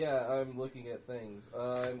Yeah, I'm looking at things.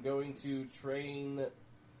 I'm going to train...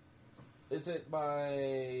 Is it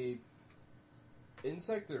my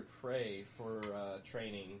insect or prey for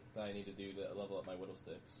training that I need to do to level up my Whittle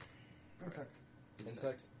Six? Insect.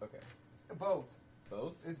 Insect? Okay. Both.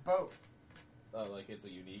 Both? It's both. Oh, like it's a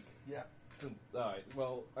unique? Yeah. Alright,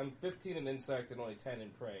 well, I'm 15 in insect and only 10 in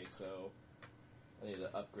prey, so I need to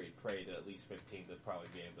upgrade prey to at least 15 to probably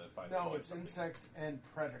be able to find No, it's insect and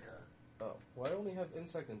predator. Oh, well, I only have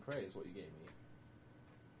insect and prey is what you gave me.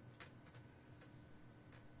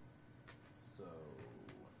 So...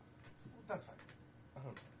 That's fine. I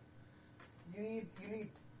don't know. You need,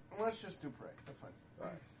 let's just do prey. That's fine.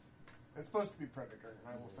 Alright. It's supposed to be predator, and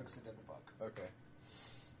I will fix it in the book. Okay.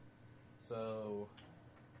 So...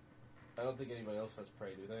 I don't think anybody else has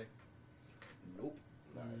prey, do they? Nope.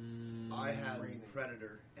 Nice. I have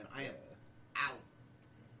predator, and I am out.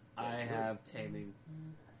 I have taming,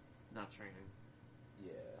 not training.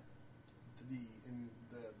 Yeah. In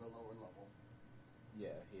the lower level. Yeah,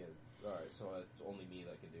 he has. Alright, so it's only me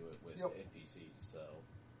that can do it with NPCs, so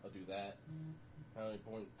I'll do that. How many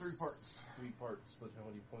points? 3 parts. 3 parts, but how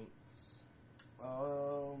many points?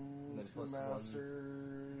 And then 2 plus masters,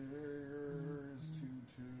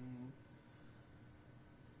 2,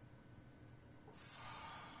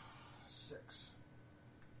 6.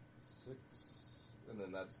 6. And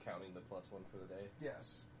then that's counting the +1 for the day?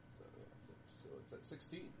 Yes. So it's at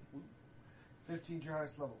 16. Woo. 15's your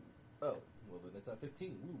highest level. Oh, well then it's at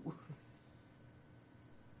 15. Woo.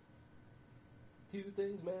 2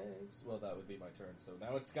 things, Max. Well, that would be my turn. So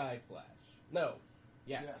now it's Sky Flash. No.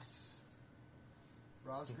 Yes.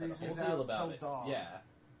 Rosgreaves Whole is deal out about till it. dawn. Yeah.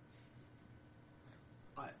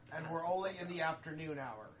 And we're only in the afternoon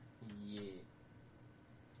hour. Yeah.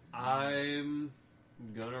 I'm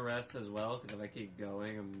gonna rest as well, because if I keep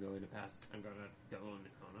going, I'm gonna go into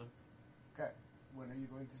Kona. Okay. When are you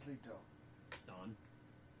going to sleep till? Dawn.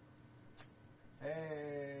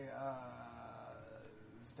 Hey,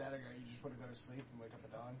 Static, you just want to go to sleep and wake up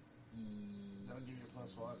at dawn? That would give you a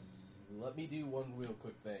 +1. Let me do one real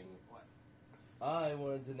quick thing. What? I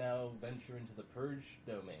wanted to now venture into the Purge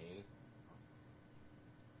domain.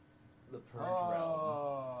 The Purge realm.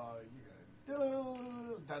 Oh, you gotta...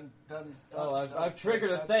 Dun, dun, Oh, dun, I've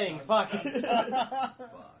triggered a thing. Fuck. Fuck.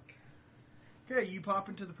 Okay, you pop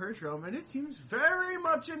into the Purge realm, and it seems very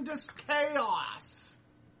much into chaos.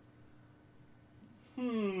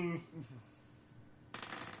 That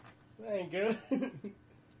ain't good.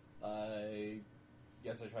 I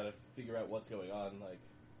guess I try to figure out what's going on. Like,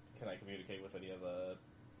 can I communicate with any of the...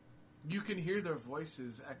 You can hear their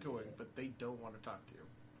voices echoing, but they don't want to talk to you.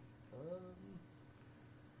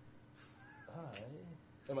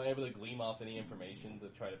 Am I able to glean off any information to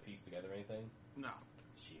try to piece together anything? No.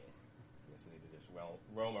 Shit. Guess I need to just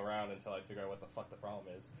roam around until I figure out what the fuck the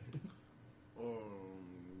problem is.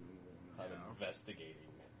 I'm investigating.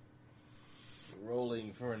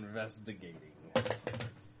 Rolling for investigating.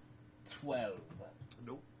 12.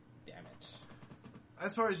 Nope. Damn it.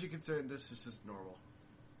 As far as you're concerned, this is just normal.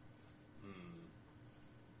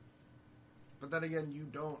 But then again, you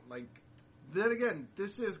don't, like... Then again,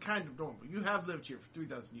 this is kind of normal. You have lived here for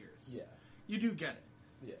 3,000 years. Yeah. You do get it.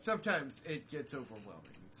 Yeah. Sometimes it gets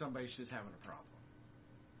overwhelming. Somebody's just having a problem.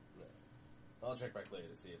 Yeah. I'll check back later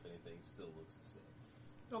to see if anything still looks the same.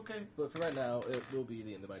 Okay. But for right now, it will be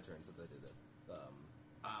the end of my turn since I did it.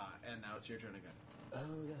 And now it's your turn again.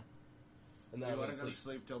 Oh, yeah. And So now you I'm want to go to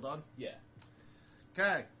sleep till dawn? Yeah.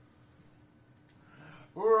 Okay.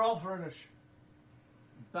 We're all furnished.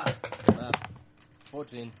 Back.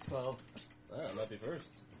 14. 12. Oh, might be first.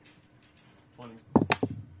 20.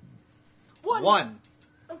 1.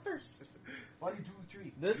 I'm first. 1, 2,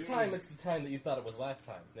 3. This time it's the time that you thought it was last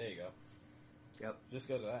time. There you go. Yep. Just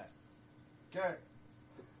go to that. Okay.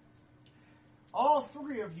 All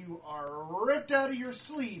 3 of you are ripped out of your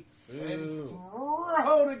sleep and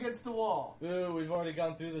thrown against the wall. Ooh, we've already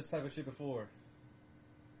gone through this type of shit before.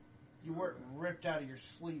 You weren't ripped out of your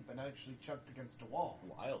sleep and actually chucked against a wall.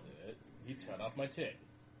 Lyle did it. He cut off my tit.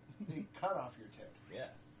 He cut off your tip.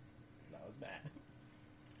 Yeah. That was bad.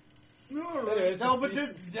 No, but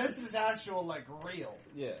this is actual, like, real.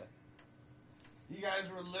 Yeah. You guys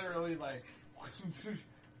were literally like,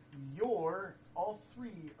 all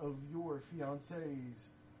 3 of your fiancés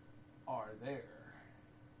are there.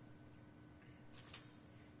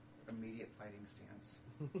 Immediate fighting stance.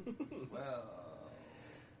 Well.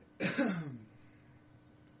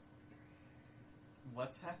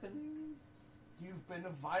 What's happening? You've been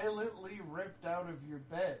violently ripped out of your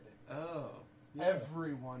bed. Oh. Yeah.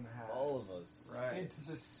 Everyone has. All of us. Right. Into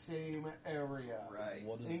the same area. Right.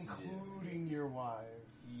 What is Including your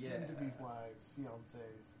wives. Yeah. Soon-to-be wives,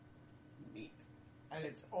 fiancés. Neat. And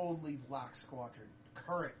it's only Black Squadron,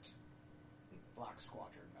 current Black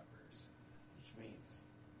Squadron members. Which means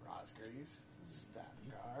Rosgreaves,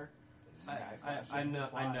 Statigar, I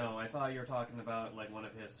know. I thought you were talking about like one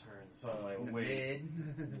of his turns. So I'm like, The wait. mid.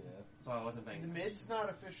 Yeah. So I wasn't paying The attention. mid's not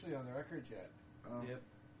officially on the records yet. Oh, Yep.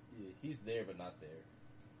 Yeah, he's there, but not there.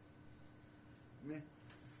 meh.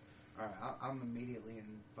 Alright, I'm immediately in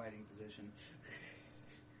fighting position.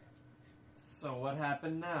 So what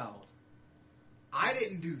happened now? I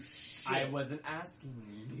didn't do shit. I wasn't asking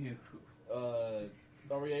you.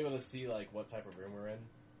 Are we able to see like what type of room we're in?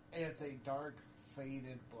 And it's a dark,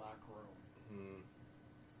 faded black room.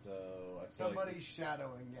 So I feel Somebody's like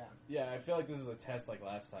shadowing, yeah. yeah, I feel like this is a test like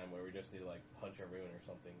last time where we just need to like punch a rune or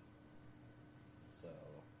something. So,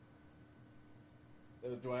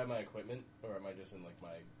 do I have my equipment, or am I just in like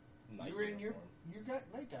my night You're in your, uniform? you got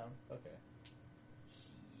nightgown. Okay.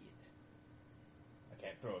 Shit. I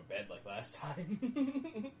can't throw a bed like last time.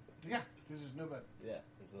 Yeah, because there's no bed. Yeah,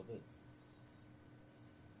 there's no bids.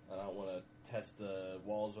 I don't want to test the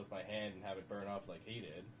walls with my hand and have it burn off like he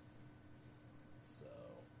did. So,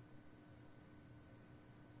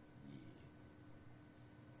 yeah.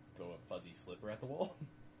 Throw a fuzzy slipper at the wall.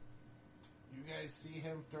 You guys see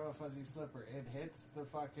him throw a fuzzy slipper. It hits the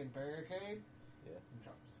fucking barricade. Yeah. And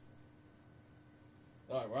jumps.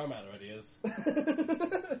 Alright, well, I'm out of ideas.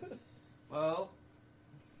 Well,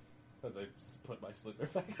 As I put my slipper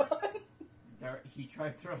back on. he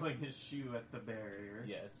tried throwing his shoe at the barrier.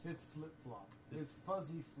 Yes. His flip flop. His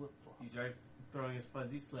fuzzy flip flop. He tried throwing his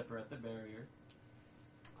fuzzy slipper at the barrier.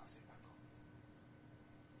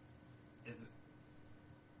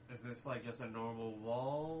 Is this like just a normal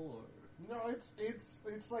wall, or No, it's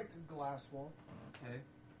like a glass wall. okay?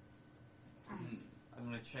 I'm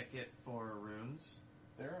gonna check it for runes.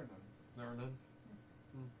 There are none. There are none.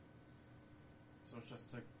 So it's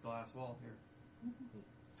just a glass wall here.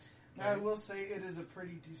 Now, I will say it is a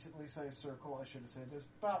pretty decently sized circle. I should have said this.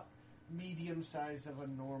 About medium size of a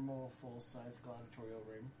normal full size gladiatorial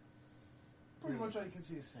ring. Pretty much all you can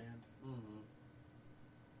see is sand. Mm-hmm.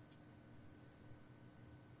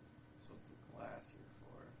 So what's the glass here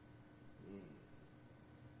for?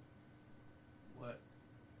 What?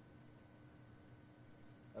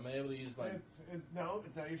 Am I able to use my... No,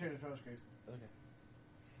 it's not your turn. It's Rosgreaves. Okay.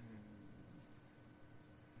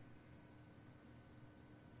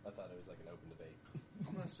 I thought it was like an open debate.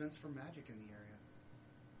 I'm gonna sense for magic in the area.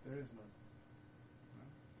 There is none.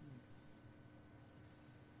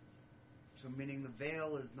 So meaning the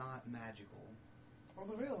veil is not magical. Well,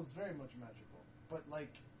 the veil is very much magical. But, like,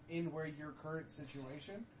 in where your current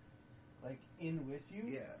situation, like, in with you,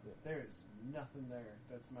 Yeah. there is nothing there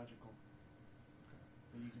that's magical.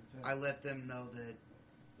 But you can sense. I let them know that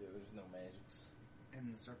Yeah, there's no magics.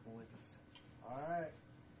 in the circle with us. Alright.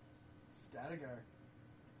 Statigar.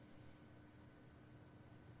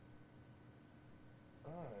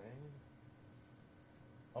 Alright.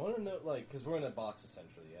 I want to know, like, because we're in a box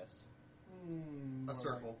essentially, yes? A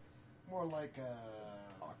circle. More like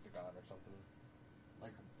a Octagon or something.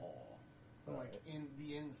 like a ball. Or Alright. like in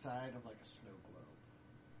the inside of like a snow globe.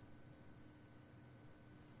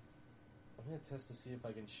 I'm going to test to see if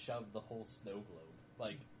I can shove the whole snow globe.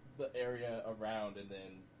 Like, the area around and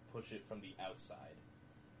then push it from the outside.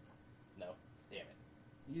 No. Damn it.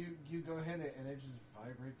 You go hit it and it just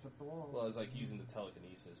vibrates up the wall. Well, I was like using the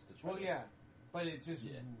telekinesis to try Well, to... yeah, but it just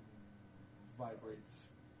Yeah. vibrates.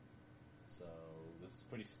 So, this is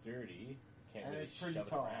pretty sturdy. Can't And really it's pretty shove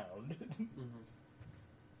tall. it around. Mm-hmm.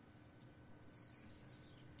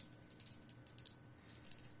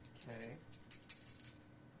 Okay.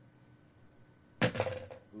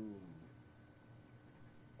 Boom.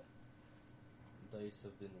 Dice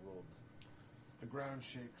have been rolled The ground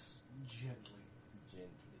shakes gently. gently.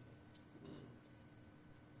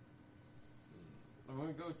 I'm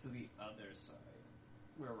gonna go to the other side,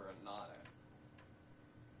 where we're not at.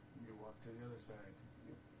 You walk to the other side.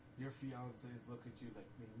 Your fiancés look at you like,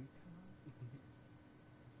 may we come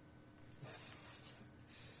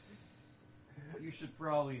on? You should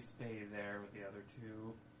probably stay there with the other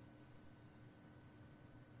two.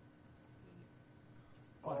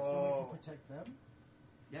 What, so we can protect them?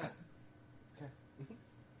 Yeah.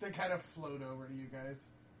 They kind of float over to you guys.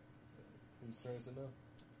 Whose turn is it now?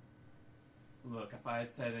 Look, if I had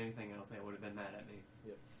said anything else, they would have been mad at me.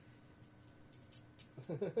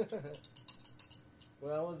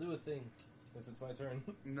 Well, I want to do a thing. Since it's my turn.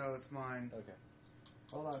 No, it's mine. Okay.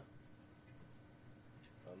 Hold on.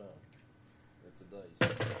 Oh no. It's a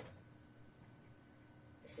dice.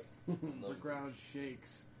 It's The ground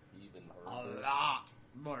shakes even a harder. lot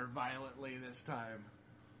more violently this time.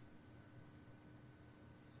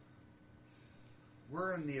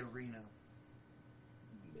 We're in the arena.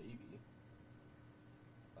 Maybe.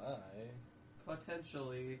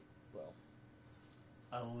 Potentially. Well.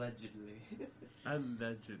 Allegedly.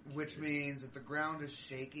 Allegedly. Which means if the ground is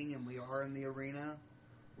shaking and we are in the arena,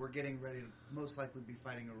 we're getting ready to most likely be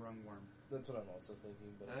fighting a rungworm. That's what I'm also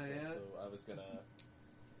thinking, but it's yeah? also,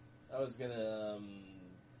 I was gonna,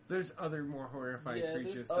 There's other more horrifying Yeah,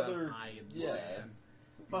 creatures there's other- that I yeah. understand.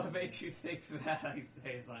 What made you think that? I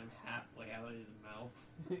say as I'm halfway out of his mouth.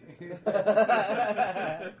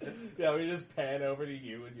 yeah, we just pan over to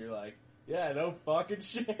you and you're like, yeah, no fucking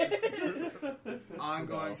shit. I'm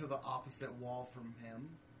going to the opposite wall from him.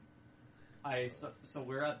 So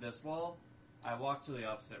we're at this wall. I walk to the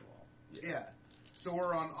opposite wall. Yeah. So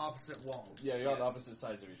we're on opposite walls. Yeah, you're on Yes. opposite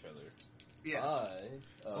sides of each other. Yeah.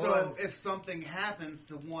 So if something happens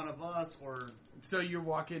to one of us, or So you're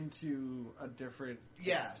walking to a different...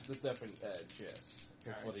 yeah, the different edge, yes.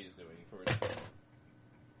 That's Alright. what he's doing for his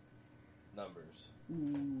numbers.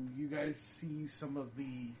 Ooh, you guys see some of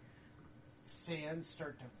the sand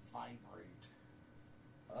start to vibrate.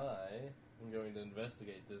 I am going to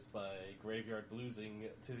investigate this by graveyard bluesing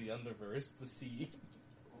to the Underverse to see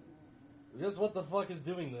just what the fuck is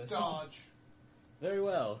doing this. Dodge. Very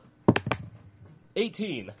well.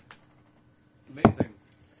 18. Amazing.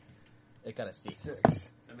 It got a 6. 6.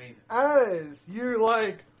 Amazing. As you're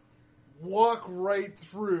like, walk right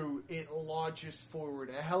through, it launches forward.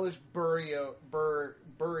 A hellish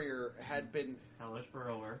burrower had been Hellish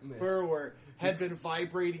Burrower. burrower had been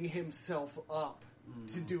vibrating himself up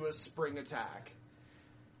to do a spring attack,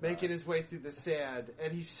 making his way through the sand,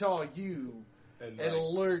 and he saw you And and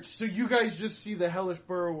lurched. So you guys just see the hellish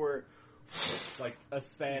burrower. like a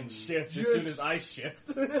sand shift as Just- soon as I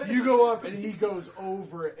shift. You go up, and he goes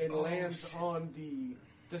over and Oh, lands shit. on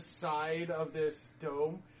the side of this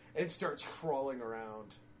dome and starts crawling around.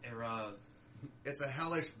 Eraz. it's a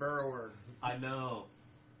hellish burrower. I know.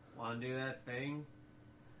 Want to do that thing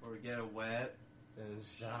where we get it wet, and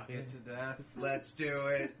shock it to death? Let's do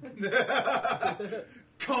it.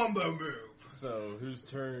 Combo move. So, whose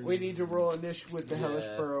turn? We need to roll initiative with the Yeah. hellish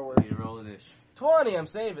burrower. We need to roll an ish. 20, I'm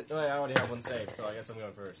saving. Wait, I already have one saved, so I guess I'm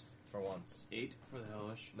going first. For once. 8 for the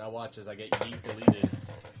hellish. Now watch as I get yeet deleted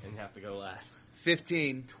and have to go last.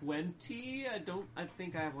 15. 20? I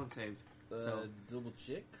think I have one saved. So- double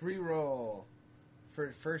check. Pre-roll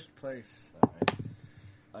for first place. Alright.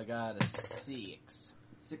 I got a 6.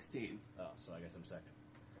 16. Oh, so I guess I'm second.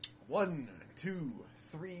 1, 2,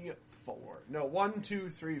 3, 4. No, 1, 2,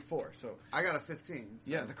 3, 4. So I got a 15.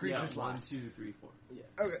 So. yeah, the creature's yeah, 1, last. 2, 3, 4.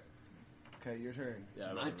 Okay. Okay, your turn. Yeah,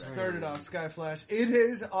 I My remember. turn. Started off Sky Flash. It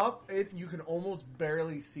is up. You can almost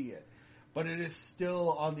barely see it, but it is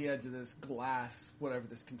still on the edge of this glass, whatever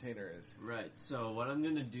this container is. Right, so what I'm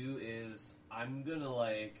gonna do is I'm gonna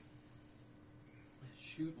like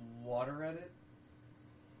shoot water at it.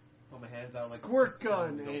 Put my hands out like Squirt a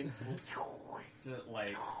gun pistol, and to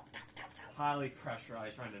like highly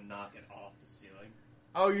pressurized, trying to knock it off the ceiling.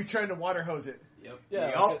 oh, you're trying to water hose it. Yep. Yeah,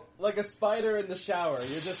 Yup. like a spider in the shower.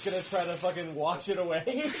 You're just gonna try to fucking wash it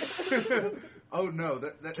away. Oh no,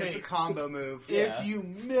 that's Okay. a combo move. Yeah. If you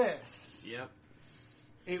miss, Yep.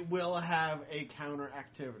 it will have a counter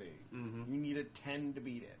activity. Mm-hmm. You need a 10 to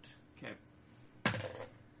beat it. Okay.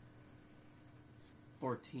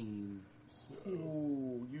 14.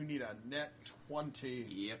 Ooh, you need a net 20.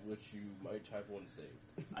 Yep. Which you might have one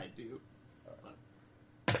saved. I do.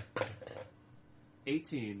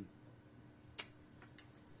 18.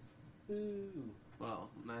 Ooh. Well,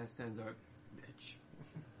 my sends are bitch.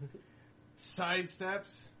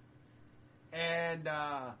 Sidesteps, and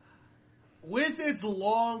with its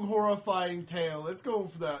long, horrifying tail, let's go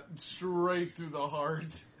for that straight through the heart.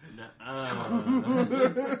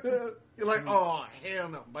 You're like, oh, hell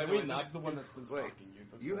no. By the Can we way, this knock is the one that's been Wait, stalking you.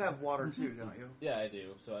 This You one. have water too, don't you? Yeah, I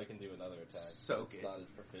do, so I can do another attack. Soak it's it. not as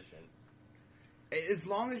proficient. As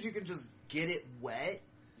long as you can just get it wet,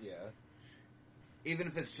 Yeah. even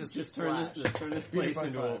if it's just Just splash. turn this place by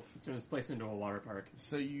into five. turn this place into a water park.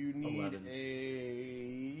 So you need 11.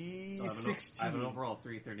 a So I have 16. I have an overall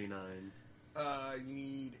 339. You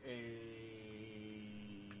need a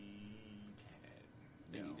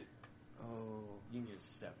 10. I No. need Oh, You can get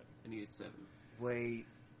 7. I need a 7. wait.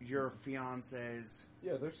 Your fiance's.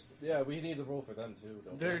 Yeah, we need to roll for them too,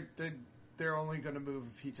 don't They're only going to move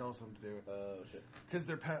if he tells them to do it. we? Oh, shit. Because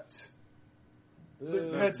they're pets. They're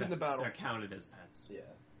Uh, pets in the battle. They're counted as pets. Yeah.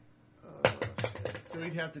 Oh, shit. So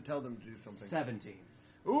we'd have to tell them to do something. 17.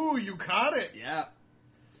 Ooh, you caught it! Yeah.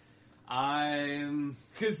 I'm...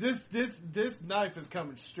 Because this knife is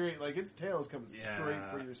coming straight, like its tail is coming Yeah. straight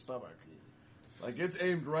for your stomach. Like it's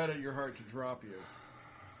aimed right at your heart to drop you.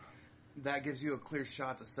 That gives you a clear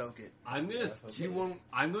shot to soak it. I'm gonna. Yeah, You won't.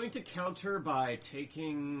 I'm going to counter by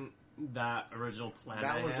taking that original plan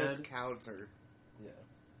That I was had. its counter. Yeah.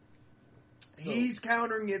 He's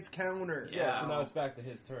countering its counter. Yeah, so now it's back to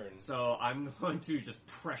his turn. So I'm going to just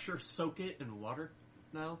pressure soak it in water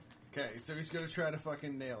now. Okay, so he's gonna try to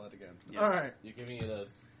fucking nail it again. Yeah. All right. You're giving it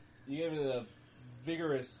a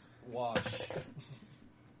vigorous wash.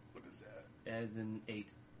 What is that? As an 8.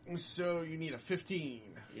 So you need a 15.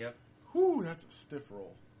 Yep. Whew, that's a stiff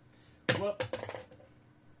roll. Whoop.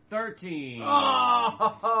 13.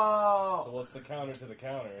 Oh! So what's the counter to the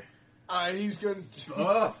counter? He's going to.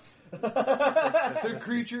 Ugh. The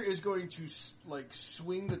creature is going to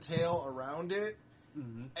swing the tail around it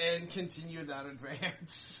Mhm. and continue that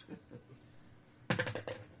advance.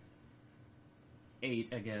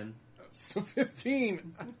 8 again. So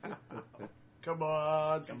 15. Come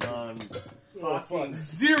on. Come on. Oh, Fucking.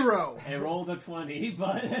 0. I rolled a 20,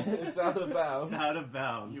 but It's out of bounds. it's out of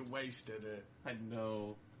bounds. You wasted it. I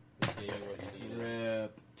know. It gave you what you needed.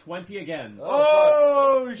 Rip. 20 again.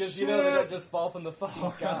 Oh, shit. Because you know they don't just fall from the fucking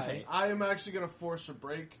sky. I am actually going to force a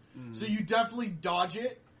break. Mhm. So you definitely dodge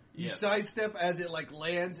it. You Yep. sidestep as it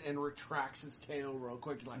lands and retracts his tail real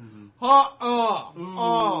quick. You're like, Mhm.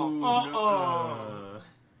 Ooh, All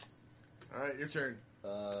right, your turn.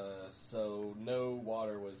 So no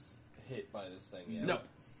water was hit by this thing yet. No,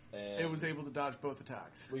 And it was able to dodge both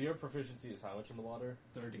attacks. Well, your proficiency is how much in the water?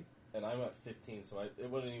 30. And I'm at 15, so it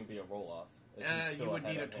wouldn't even be a roll off. You would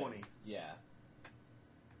need a 20. Yeah.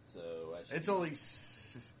 So I should. It's only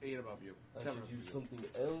 8 above you. I 7 should above do you. something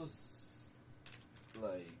else,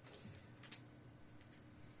 like.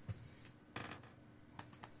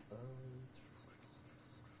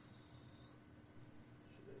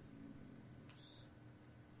 Should I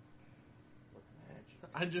use what magic?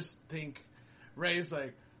 I just think Ray's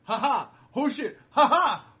like, haha, oh shit,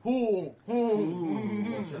 haha, oh,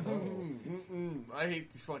 I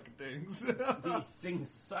hate these fucking things. These things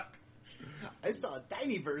suck. I saw a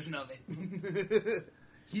tiny version of it.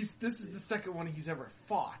 This is the second one he's ever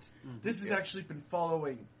fought. Mhm. This has actually been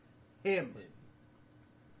following him.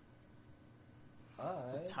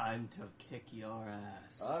 Time to kick your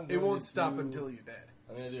ass. It won't stop until you're dead.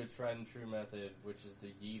 I'm gonna do a tried and true method, which is to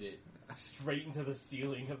yeet it straight into the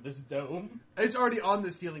ceiling of this dome. It's already on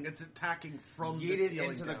the ceiling. It's attacking from Yeet the it ceiling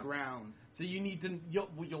into the down. ground. So you need to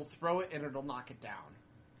you'll throw it and it'll knock it down.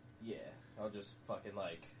 Yeah, I'll just fucking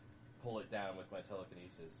pull it down with my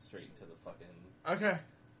telekinesis straight into the fucking. Okay.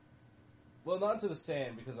 Well, not into the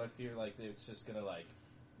sand because I fear it's just gonna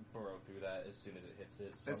burrow through that as soon as it hits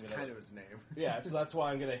it. So That's I'm gonna, kind of his name. Yeah, so that's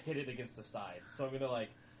why I'm gonna hit it against the side. So I'm gonna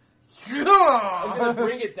You're I'm gonna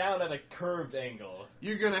bring it down at a curved angle.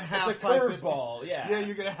 gonna half It's a pipe curved it. ball, yeah. Yeah,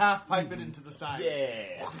 you're gonna half pipe it into the side.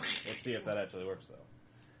 Yeah. Let's see if that actually works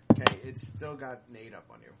though. Okay, it's still got Nate up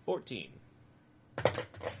on you. 14.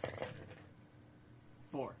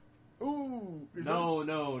 4. Ooh. is No.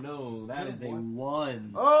 That Is is that a a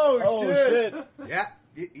 1. Oh, shit. Yeah.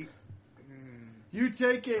 You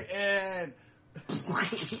take it and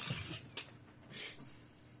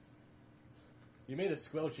You made a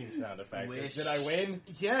squelching sound effect. Squish. Did I win?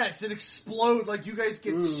 yes, it explodes like you guys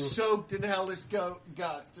get Ooh. soaked in hellish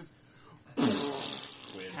guts. Just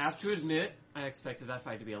Squid. Have to admit, I expected that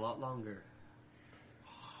fight to be a lot longer.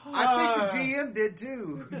 I think the GM did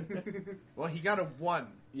too. Well, he got a 1.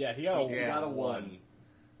 Yeah, he got a, Yeah. got a 1.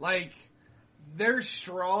 Like, they're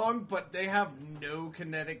strong, but they have no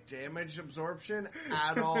kinetic damage absorption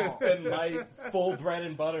at all. And my full bread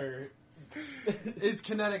and butter. Is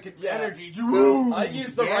kinetic Yeah. energy. I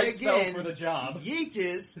used the Yet right spell again. for the job.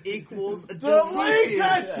 Yeetus equals Deletus!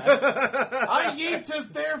 deletus. I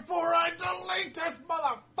yeetus, therefore I deletus,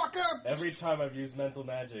 motherfucker! Every time I've used mental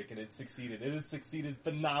magic and it succeeded, it has succeeded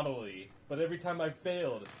phenomenally. But every time I've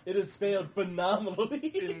failed, it has failed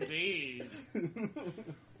phenomenally. Indeed.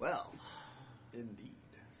 Well, Indeed.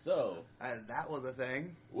 So, that was a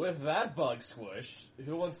thing. with that bug squished,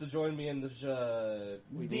 who wants to join me in the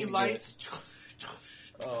we need The to lights. get-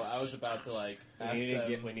 Oh, I was about to ask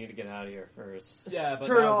them. We need to get out of here first. Yeah, but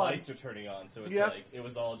Turn now on. lights are turning on, so it's Yep. it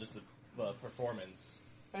was all just a performance.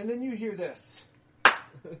 And then you hear this.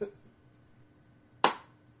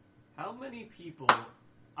 How many people...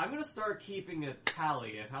 I'm going to start keeping a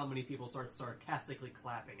tally of how many people start sarcastically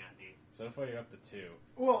clapping at me. So far, you're up to 2.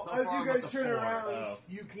 Well, So as far you I'm guys up to turn 4. around, Oh.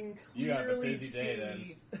 you can You have a clearly busy day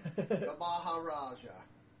see then. the Maharaja.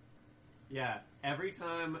 Yeah, every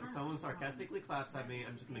time someone sarcastically claps at me,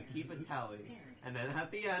 I'm just going to keep a tally. And then at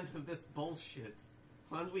the end of this bullshit,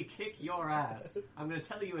 when we kick your ass, I'm going to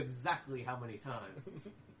tell you exactly how many times.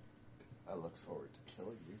 I look forward to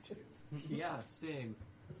killing you too. Yeah, same.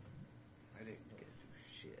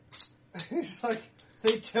 He's like,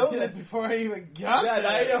 they killed it before I even got Yeah,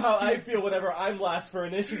 there. I know how I feel whenever I'm last for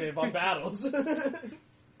initiative on battles.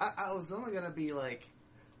 I was only gonna be like,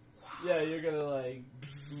 Yeah, you're gonna like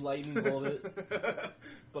lightning bolt it,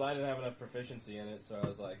 but I didn't have enough proficiency in it, so I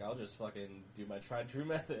was like, I'll just fucking do my tried true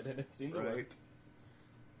method, and it seemed to work.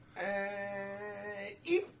 And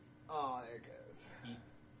eep. Oh, there it goes.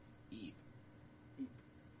 Eep.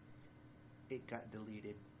 it got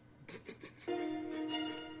deleted.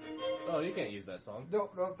 Oh, you can't use that song. No,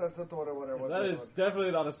 that's not the one I wanted. That is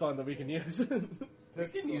definitely not a song that we can use. We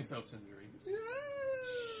can use Hopes and Dreams.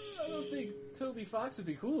 I don't think Toby Fox would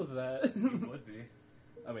be cool with that. He would be.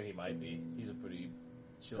 I mean, he might be. He's a pretty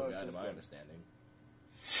chill guy, to my understanding.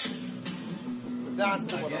 That's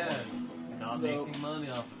the one I wanted. Again, not So- making money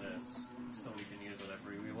off of this, so we can use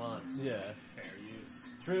whatever we want. Yeah, Fair use.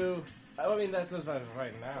 true. I mean, that's what's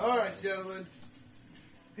right now. Alright, gentlemen.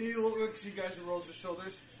 He looks at you guys and rolls his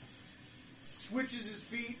shoulders, switches his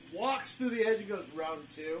feet, walks through the edge and goes, round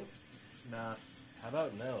 2. Nah, How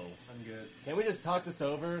about no? I'm good. Can we just talk this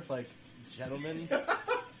over, like, gentlemen?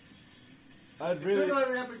 I'd Turn really,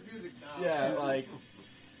 on epic music now. yeah, like,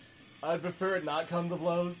 I'd prefer it not come to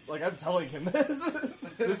blows. Like, I'm telling him this.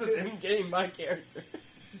 This is in-game my character.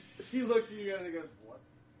 He looks at you guys and goes, what?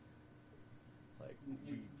 Like,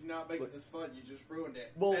 You're not making this fun, you just ruined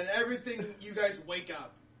it. Well- And everything, you guys wake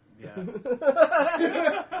up. Yeah.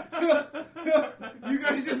 You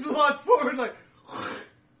guys just launch forward like,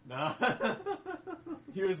 Nah.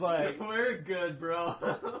 he was like, We're good, bro.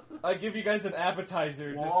 I give you guys an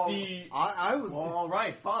appetizer to Well, see. I was Well,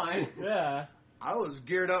 alright, fine. Yeah, I was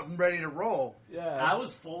geared up and ready to roll. yeah. I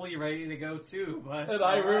was fully ready to go too, but... and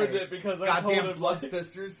I ruined alright. it because I told Goddamn him, blood like,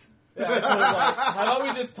 sisters. yeah, I told him, like, how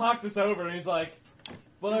about we just talk this over? And he's like,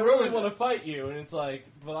 but I really want to fight you. And it's like,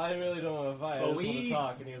 but I really don't want to fight. I But just want to we-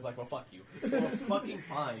 talk. And he was like, well, fuck you. Well, fucking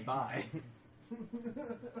fine, bye.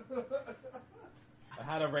 I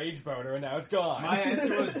had a rage boner and now it's gone. My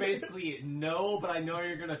answer was basically no, but I know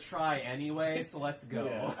you're gonna try anyway, so let's go.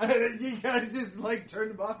 Yeah. and then you guys just like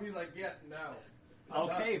turned him off. He's like, yeah, no.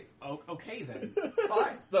 Okay, okay then.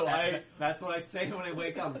 Fine. So I, That's what I say when I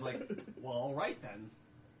wake up. It's like, well, alright then.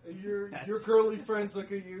 Your That's- girly friends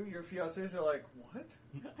look at you. Your fiancés are like, what?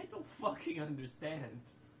 I don't fucking understand.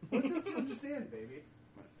 What don't you understand, baby?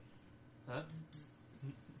 Huh?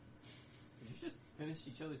 Did you just finish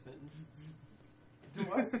each other's sentence? Do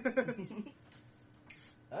what?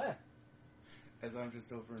 ah, As I'm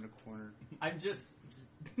just over in a corner. I'm just...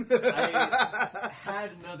 I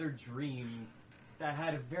had another dream that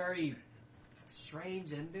had a very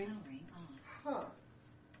strange ending. Huh.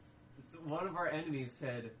 So one of our enemies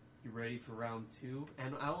said, "You ready for round 2?"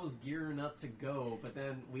 And I was gearing up to go, but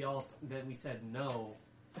then we said no,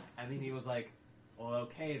 and then he was like, "Well,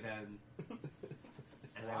 okay then,"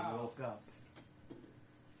 and I Wow. woke up.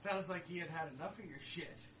 Sounds like he had enough of your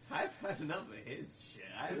shit. I've had enough of his shit.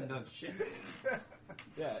 I haven't done shit to him.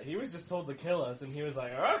 yeah, he was just told to kill us, and he was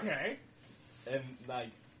like, okay. And, like,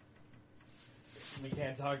 we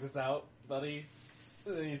can't talk this out, buddy.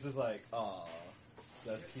 And he's just like, aw,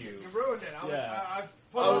 that's cute. You ruined it. Yeah. I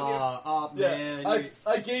followed you. Oh man, Yeah,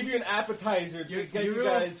 I gave you an appetizer to get you you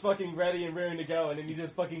guys fucking ready and raring to go, and then you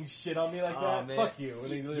just fucking shit on me like Aw, that? man. Fuck you.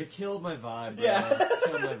 And then you just, killed my vibe. Bro. Yeah.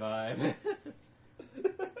 killed my vibe.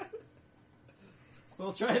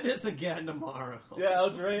 We'll try this again tomorrow. yeah,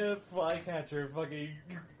 Eldrea Flycatcher fucking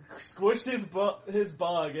squished his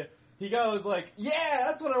bug. He goes like, yeah,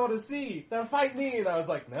 that's what I want to see. Now fight me. And I was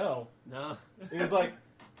like, no. No. He was like,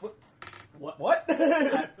 What? what?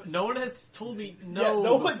 No one has told me Yeah, no,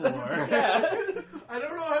 no one's before. yeah. I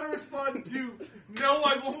don't know how to respond to, no,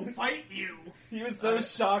 I won't fight you. He was so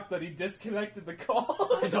shocked that he disconnected the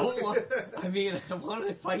call. I don't want. I mean, I want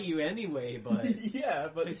to fight you anyway, but yeah,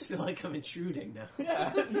 but I just feel like I'm intruding now.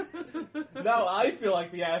 yeah. Now I feel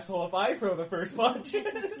like the asshole if I throw the first punch.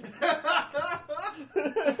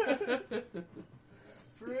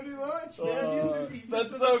 Pretty much, man. He's just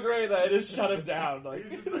That's so great that I just shut him down. Like,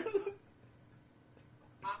 He's just like,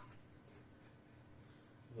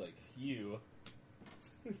 he's like, you.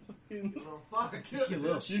 little fuck. You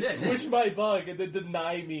little You shit. squish my bug and then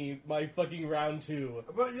deny me my fucking round 2.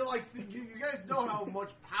 But you're like, you guys know how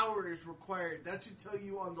much power is required. That should tell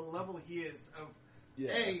you on the level he is of,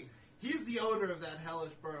 Yeah. hey, he's the owner of that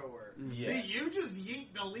hellish burrower. Yeah. Hey, you just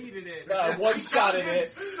deleted it. One-shotted I got it.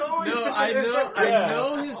 So No, excited. I Yeah.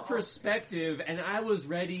 know his perspective, and I was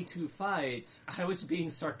ready to fight. I was being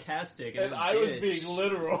sarcastic, And a I was bitch. being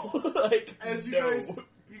literal. Like, And you no.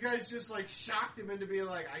 guys just like shocked him into being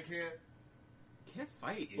like, I can't Can't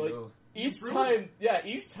fight you. Like,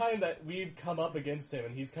 each time that we've come up against him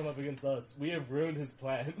and he's come up against us, we have ruined his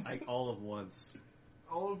plans. Like all of once.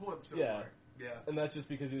 All of once so Yeah. far. Yeah. And that's just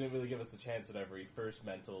because he didn't really give us a chance whenever he first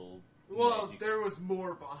mental. Well, magic. there was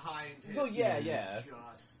more behind him. Well, yeah.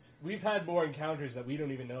 Just. We've had more encounters that we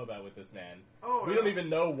don't even know about with this man. Oh, We yeah. don't even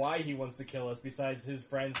know why he wants to kill us besides his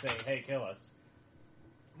friends saying, hey, kill us.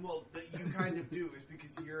 Well, that you kind of do is because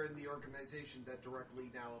you're in the organization that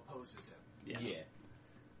directly now opposes him. Yeah.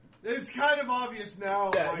 It's kind of obvious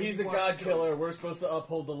now. Yeah, why he's he a wants god to kill killer. We're supposed to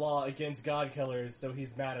uphold the law against god killers, so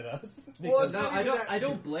he's mad at us. Well, Because- it's not I even don't. that- I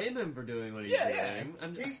don't blame him for doing what he's Yeah, doing. yeah.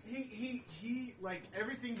 I'm He, like,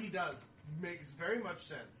 everything he does makes very much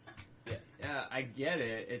sense. yeah, I get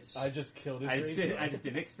it. It's. I just killed his I just radio. didn't. I just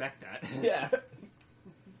didn't expect that. Yeah.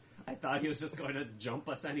 I thought he was just going to jump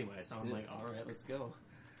us anyway. So I'm like, all right, let's go.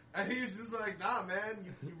 And he's just like, nah, man,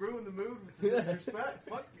 you ruined the mood with the disrespect.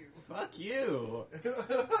 Fuck you. Fuck you.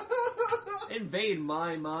 Invade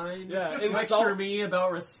my mind. Yeah, Lecture insult- me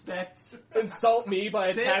about respect. Insult me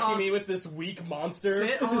by Sit attacking on- me with this weak monster.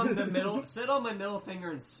 Sit on the middle. Sit on my middle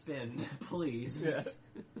finger and spin, please. Yeah.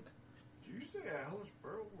 Did you say a hellish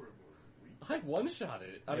barrel were weak? I one-shot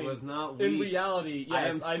it. I It mean, was not in weak. reality,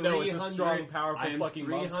 yes, I know it's a 300 strong, powerful I am fucking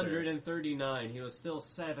monster. 339. He was still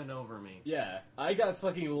 7 over me. Yeah, I got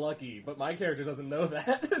fucking lucky, but my character doesn't know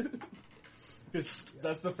that. Because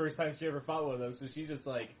that's the first time she ever fought one of them, so she's just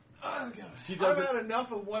like, Oh, God. She I've doesn't- had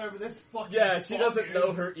enough of whatever this fucking yeah, she fuck doesn't is.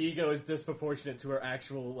 know her ego is disproportionate to her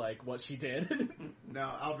actual, like, what she did. No,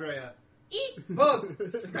 Aldrea. Boom!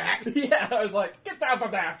 Smack! Yeah, I was like, get down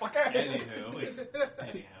from there, fucker!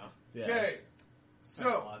 Anyhow. Yeah. Okay,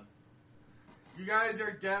 so you guys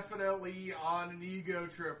are definitely on an ego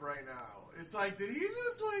trip right now. It's like, did he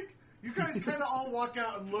just like? You guys kind of all walk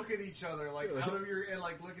out and look at each other, like out of your and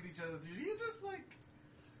like look at each other. Did he just like?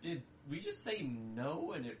 Did we just say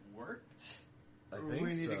no and it worked? I think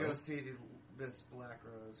We need so. to go see Miss Black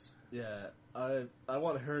Rose. Yeah, I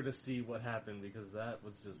want her to see what happened because that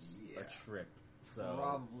was just Yeah. a trip. So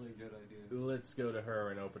Probably a good idea. let's go to her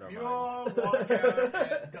and open our You minds. all walk out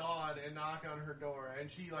at dawn and knock on her door, and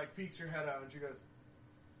she like peeks her head out and she goes,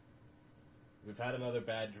 We've had another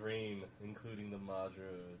bad dream, including the Maharaja.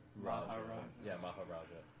 Yeah,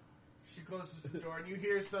 Maharaja. she closes the door, and you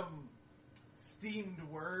hear some steamed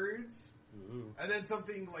words. Ooh. And then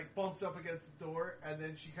something like bumps up against the door, and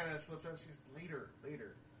then she kind of slips out. She's later.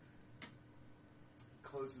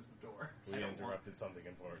 Closes the door. We I don't interrupted something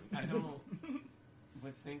important. I don't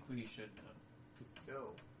would think we should know. No.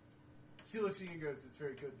 She looks at you and goes, "It's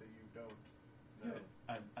very good that you don't know. Good.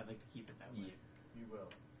 I'd like to keep it that way. You will."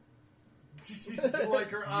 She just like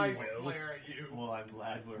her eyes will. flare at you. Well, I'm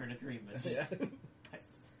glad we're in agreement. Yeah.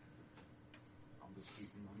 Nice. I'm just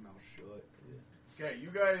keeping my mouth shut. Okay, you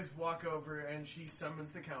guys walk over and she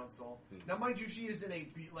summons the council. Now, mind you, she is in a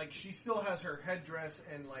like she still has her headdress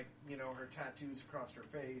and like her tattoos across her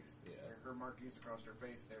face, Yeah. her markings across her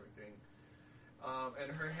face and everything,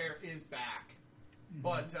 and her hair is back.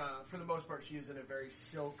 But for the most part, she is in a very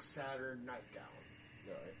silk Saturn nightgown.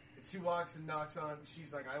 Alright. And she walks and knocks on.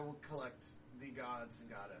 She's like, "I will collect the gods and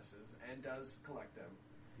goddesses," and does collect them.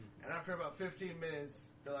 And after about 15 minutes,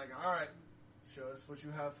 they're like, "All right, show us what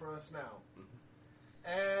you have for us now."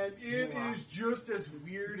 And it is just as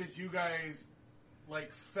weird as you guys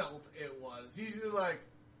like felt it was. He's just like,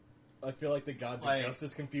 I feel like the gods Like, are just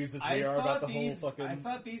as confused as we are about the whole fucking... I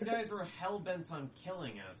thought these guys were hell bent on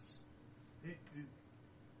killing us.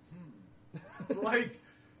 like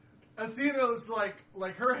Athena's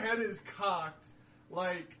like her head is cocked,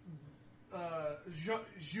 like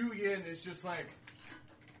Zhu Yin is just like.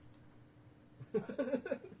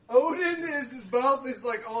 Odin is his mouth is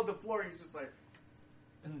like on the floor. He's just like.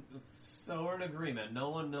 And so we're in agreement. No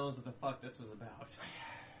one knows what the fuck this was about.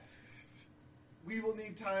 We will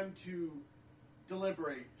need time to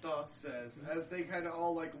deliberate, Thoth says, as they kind of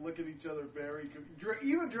all like look at each other very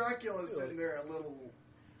even Dracula's sitting there a little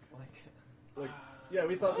Like, yeah,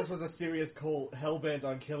 we thought this was a serious cult hell-bent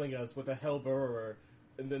on killing us with a hell burrower,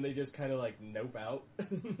 and then they just kind of like nope out.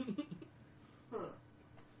 huh.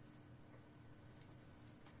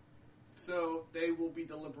 So they will be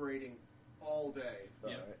deliberating all day. Yeah.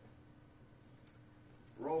 Alright.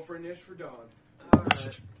 Roll for Nish for Dawn.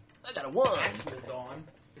 alright. I got a 1! Actual Dawn.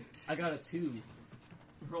 I got a 2.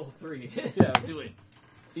 Roll 3. Yeah, do it.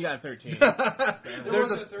 You got a 13. There There's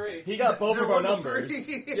was a- a 3. He got both There of our was a numbers.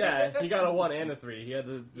 3. Yeah, he got a 1 and a 3. He had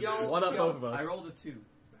the Yo, one up yo, both of us. I rolled a 2.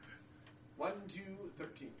 1, 2,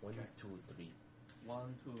 13. 1, 2, 3.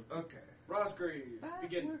 1, 2. Okay. Rosgraves,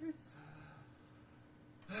 begin.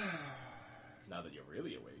 Now that you're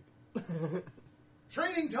really awake.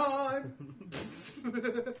 Training time!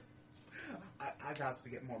 I got to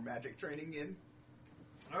get more magic training in.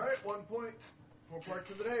 Alright, 1 point. 4 parts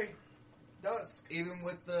of the day. Dusk. Even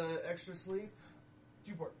with the extra sleep?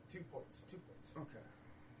 2 points. 2 points.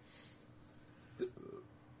 Okay.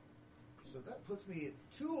 So that puts me at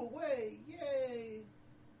 2 away. Yay!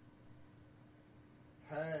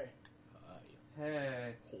 Hey.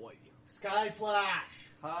 Hey. Hoy. Sky Flash.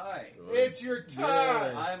 Hi. It's your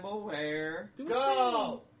turn. I'm aware.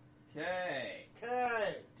 Go. Okay.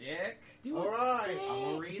 Okay. Dick. All right. I'm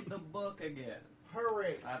gonna read the book again.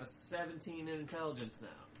 Hurry. I have a 17 in intelligence now.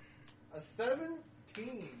 A 17,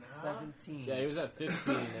 huh? 17. Yeah, he was at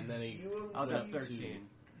 15, and then he. You will I was at need- 13.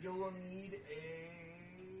 You will need a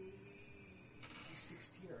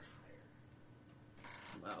 16 or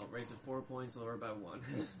higher. Well, raise it 4 points, lower by 1.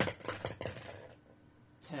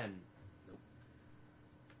 10. Nope.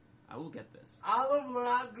 I will get this. Blah,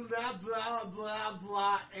 blah, blah, blah, blah,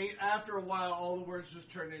 blah. After a while, all the words just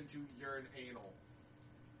turn into you're an anal.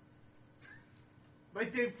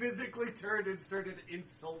 Like they physically turned and started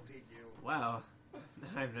insulting you. Wow.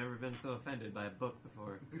 I've never been so offended by a book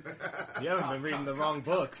before. You haven't been reading the wrong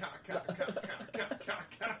books. Oh,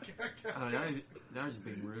 now you're just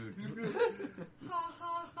being rude.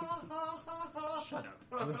 Shut up.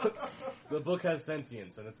 The book has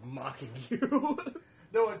sentience, and it's mocking you.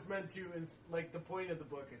 No, it's meant to. Like the point of the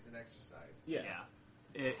book is an exercise. Yeah.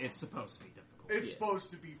 It's supposed to be difficult. It's Yeah.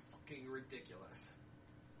 supposed to be fucking ridiculous.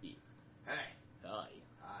 Yeah. Hey, Hi.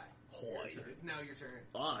 hi. Hoy. Your turn. It's now your turn.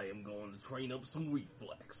 I am going to train up some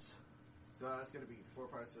reflex. So that's going to be 4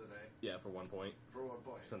 parts of the day Yeah, for 1 point. for 1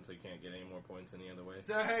 point. Since they can't get any more points any other way.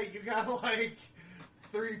 So hey, you got like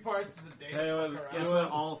 3 parts of the day. Hey, to well, fuck around. Guess what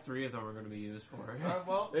all 3 of them are going to be used for?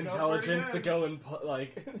 Well, Intelligence go to for it go and,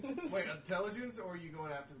 like... again. Wait, intelligence, or are you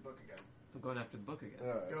going after the book again? I'm going after the book again.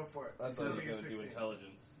 Go for it. I thought Let's you were see going to do 16.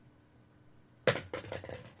 intelligence.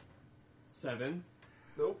 7.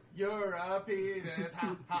 Nope. You're a penis,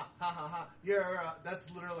 ha ha ha ha ha.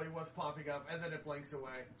 That's literally what's popping up, and then it blinks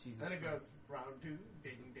away. Jesus Then it Christ. goes round 2,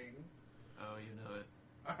 ding ding. Oh, you know it.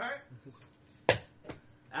 All right.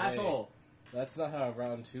 Asshole! That's not how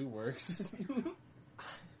round 2 works.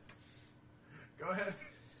 Go ahead.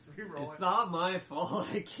 Reroll It's it. not my fault.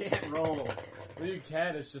 I can't roll. Well, you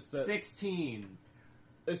can, it's just that... 16.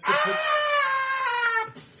 It's just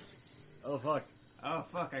Oh, fuck. Oh,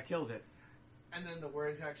 fuck. I killed it. And then the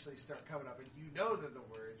words actually start coming up, and you know they're the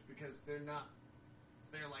words because they're not.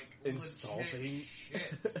 They're like Insulting. legit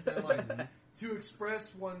shit. They're like to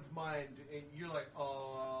express one's mind, and you're like,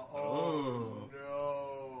 oh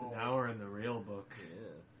no. Now we're in the real book.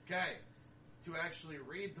 Yeah. Okay, to actually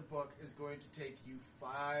read the book is going to take you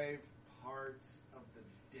 5 parts of the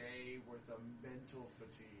day worth of mental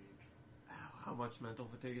fatigue. Ow, how much mental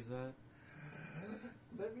fatigue is that?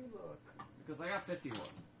 Let me look. Because I got 51.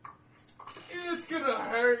 It's gonna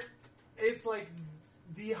hurt. It's like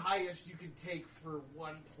the highest you can take for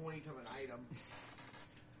 1 point of an item.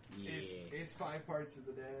 Yeah. It's 5 parts of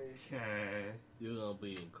the day. Okay. You're gonna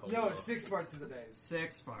be in coma. No, it's 6 parts of the day.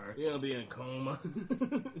 6 parts. You're gonna be in coma.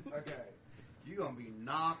 Okay. You're gonna be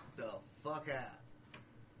knocked the fuck out.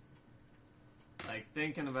 Like,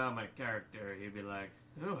 thinking about my character, he'd be like,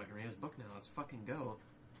 oh, I can read his book now. Let's fucking go.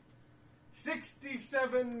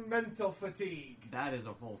 67 mental fatigue. That is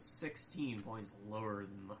a full 16 points lower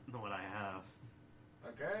than what I have.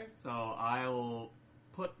 Okay. So I'll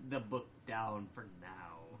put the book down for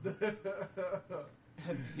now.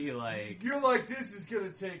 And be like, You're like, this is gonna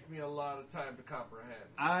take me a lot of time to comprehend.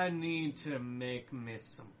 I need to make me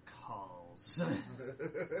some calls.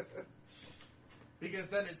 Because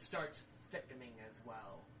then it starts thickening as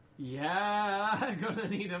well. Yeah, I'm gonna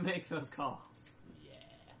need to make those calls.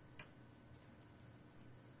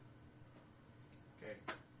 Okay.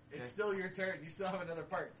 It's Okay. still your turn. You still have another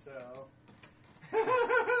part, so.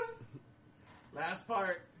 Last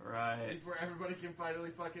part. Right. Before everybody can finally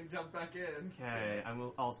fucking jump back in. Okay,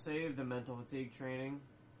 I'll save the mental fatigue training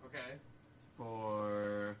Okay.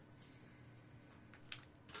 for...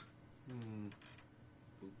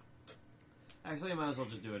 Actually, I might as well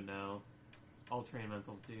just do it now. I'll train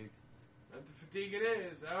mental fatigue. Mental fatigue it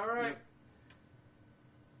is. Alright. Yep.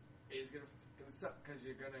 It's gonna suck because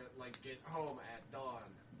you're gonna, like, get home at dawn.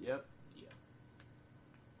 Yep.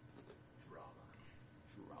 Drama.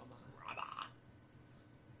 Is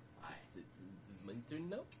it my turn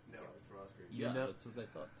now? No, it's Roscoe's. You Yeah, know- that's what I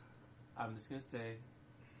thought. I'm just gonna say,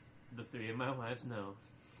 the 3 of my wives know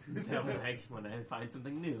that when I find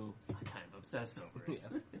something new, I kind of obsess over it.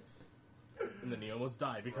 Yeah. And then you almost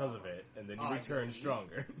die because of it, and then you I return get it.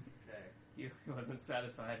 stronger. Okay. He wasn't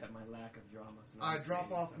satisfied at my lack of drama. So I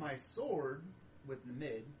drop off my sword with the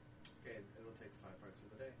mid Okay, it'll take 5 parts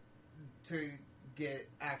of the day. to get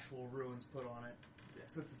actual ruins put on it. Yeah.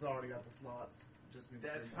 Since it's already got the slots. Just needs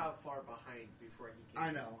That's 3 how far behind before he can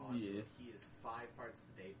I get know. onto Yeah. it. He is 5 parts of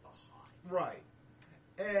the day behind. Right.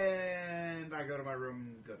 And I go to my room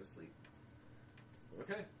and go to sleep.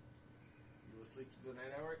 Okay. You will sleep through the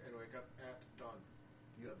night hour and wake up at dawn.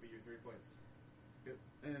 Yep. That'll be your 3 points. Yep.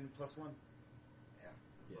 And +1. Yeah.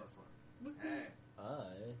 Yeah. +1. Hey.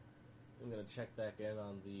 I'm gonna check back in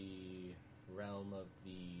on the realm of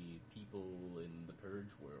the people in the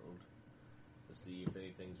Purge world to see if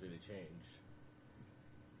anything's really changed.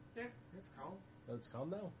 Yeah, it's calm. Oh, it's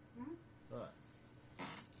calm now? Mhm. Alright.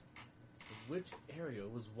 So which area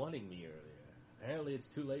was wanting me earlier? Apparently it's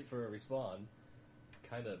too late for a respawn.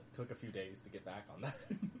 Kinda took a few days to get back on that.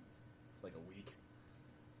 Like a week.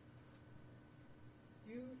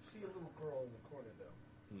 You see a little girl in the corner,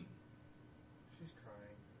 though. Hmm. She's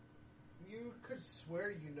crying. You could swear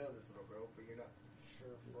you know this little girl, but you're not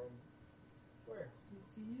sure from where.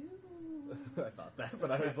 It's you. I thought that,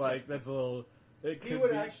 but I was like, that's a little... It He could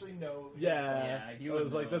would be, actually know. Yeah, Yeah, he I would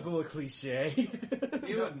was like, know. that's a little cliche.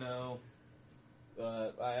 You would know.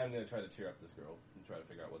 I am going to try to cheer up this girl and try to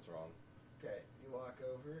figure out what's wrong. Okay, you walk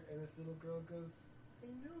over, and this little girl goes, I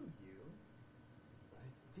know you.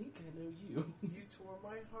 I think I know you. You tore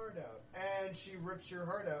my heart out. And she rips your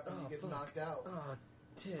heart out, and Oh, you get fuck. knocked out. Oh,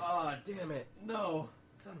 tits. Oh, damn it. No,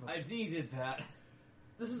 Son of a... I needed that.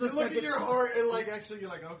 This is You the look second at your heart, and like, actually, you're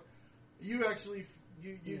like, oh, you actually,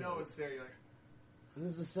 you Yeah. know it's there. You're like,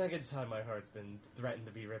 This is the second time my heart's been threatened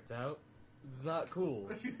to be ripped out. It's not cool.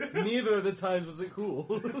 Neither of the times was it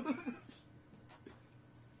cool.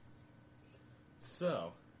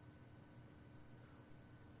 So,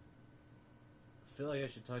 I feel like I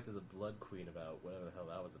should talk to the Blood Queen about whatever the hell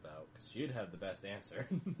that was about, because she'd have the best answer.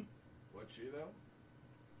 what's she, though?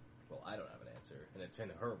 Well, I don't have an answer, and it's in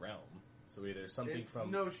her realm. So either something from...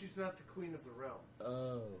 No, she's not the queen of the realm.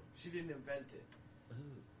 Oh. She didn't invent it. Ooh.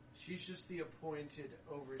 She's just the appointed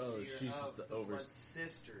overseer Oh, she's of just the Blood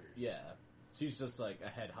Sisters. Yeah. She's just like a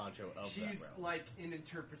head honcho of that She's realm. like in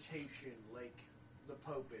interpretation, like the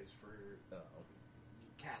Pope is for Oh.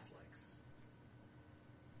 Catholics.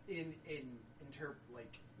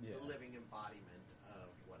 Like Yeah. the living embodiment of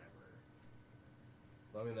whatever.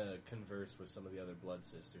 I'm gonna converse with some of the other Blood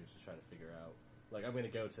Sisters to try to figure out. Like, I'm gonna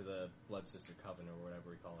go to the Blood Sister Coven or whatever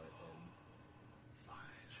we call it, and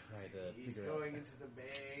try to He's figure going out. into the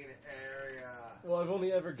main area. Well, I've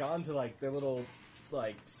only ever gone to like their little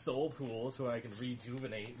like soul pools where I can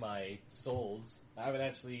rejuvenate my souls. I haven't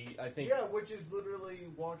actually. I think. Yeah, which is literally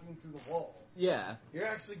walking through the walls. Yeah. You're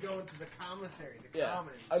actually going to the commissary, the Yeah.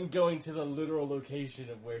 commons. I'm going to the literal location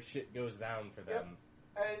of where shit goes down for them.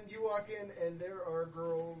 And you walk in, and there are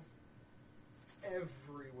girls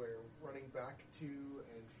everywhere running back to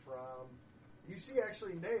and from. You see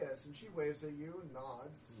actually Naeus, and she waves at you and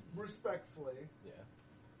nods respectfully. Yeah.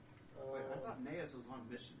 Wait, I thought Naeus was on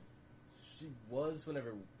mission. She was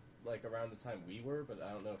whenever, like, around the time we were, but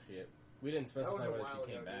I don't know if she. We didn't That was specify a whether while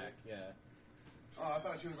she came ago, back. Yeah. Oh, I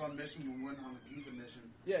thought she was on mission when we went on the Giza mission.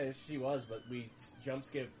 Yeah, she was, but we jump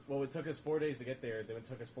skipped. Well, it took us 4 days to get there, then it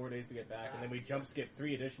took us 4 days to get back, and then we jump skipped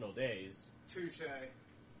 3 additional days. Touche.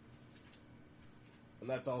 And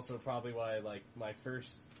that's also probably why, like, my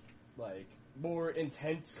first, like, more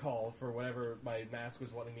intense call for whatever my mask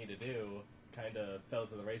was wanting me to do kind of fell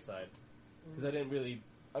to the wayside. Because I didn't really...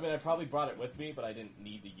 I mean, I probably brought it with me, but I didn't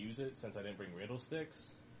need to use it since I didn't bring riddle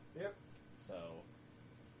sticks. Yep. So...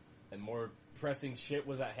 And more pressing shit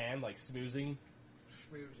was at hand, like smoozing.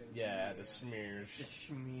 Schmoozing. Yeah, the smears.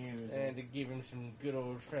 And to give him some good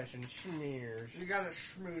old-fashioned smears. You gotta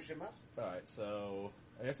schmooze him up. Alright, so...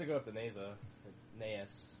 I guess I go up to Naeus.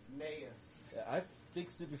 Naeus. Yeah, I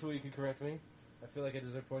fixed it before you could correct me. I feel like I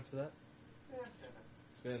deserve points for that. Let's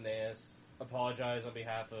go to Naeus. Apologize on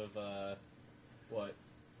behalf of, what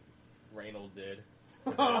Reynold did.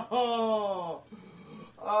 Oh!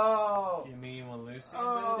 Oh! You mean when Lucian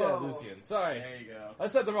Oh. did it? Yeah, Lucian. Sorry. There you go. I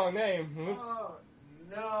said the wrong name. Oops. Oh,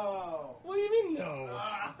 no. What do you mean, no?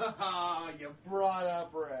 Ah, you brought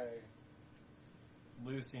up Ray.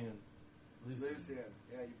 Lucian. Lucian.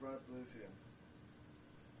 Yeah, you brought up Lucian.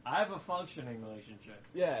 I have a functioning relationship.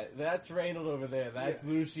 Yeah, that's Reynold over there. That's Yeah.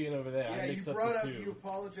 Lucian over there. Yeah, I you mixed up brought the up, two. you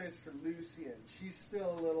apologized for Lucian. She's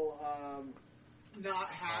still a little, Not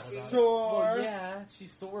happy. sore. Well, yeah,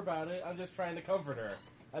 she's sore about it. I'm just trying to comfort her.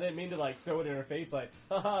 I didn't mean to, like, throw it in her face like,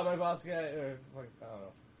 haha, my boss guy, or, like, I don't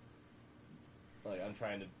know. Like, I'm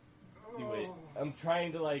trying to do it. I'm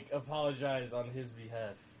trying to, like, apologize on his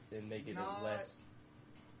behalf and make it Not- less.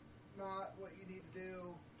 Not what you need to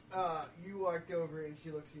do. You walked over and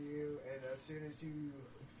she looks at you, and as soon as you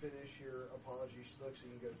finish your apology, she looks at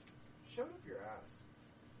you and goes, "Shove it up your ass."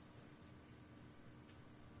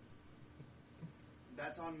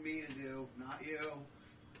 That's on me to do, not you.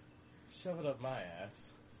 Shove it up my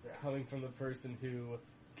ass. Yeah. Coming from the person who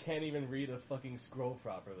can't even read a fucking scroll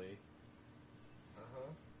properly.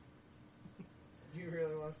 You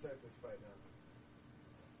really want to start this fight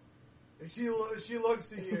now? She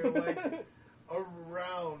looks at you like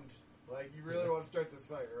around, like you really want to start this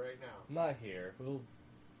fight right now. Not here. We'll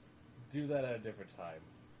do that at a different time.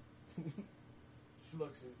 She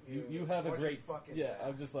looks at you. You have a Watch great... your fucking Yeah, back.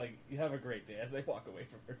 I'm just like, you have a great day as I walk away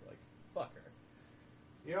from her. Like, fuck her.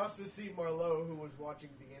 You also see Marlowe, who was watching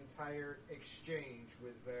the entire exchange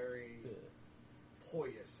with very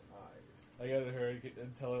pious eyes. I go to her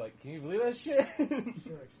and tell her, like, can you believe that shit? She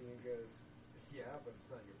looks at you and goes, "Yeah, but it's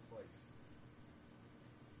not your place."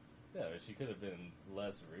 Yeah, but she could have been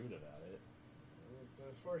less rude about it.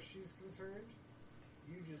 As far as she's concerned,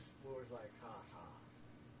 you just was like, "Ha ha."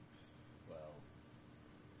 Well,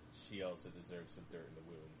 she also deserves some dirt in the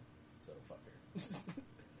wound, so fuck her.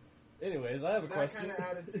 Anyways, I have a That question. kind of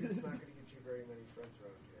attitude's not going to get you very many friends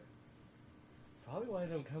around here. Probably why I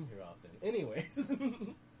don't come here often. Anyways.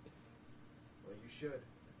 Well, you should,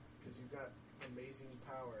 because you've got amazing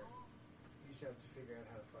power. You just have to figure out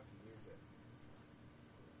how to fucking use it.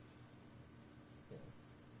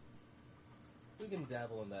 We can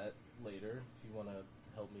dabble in that later if you want to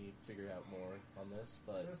help me figure out more on this,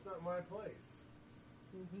 but... That's not my place.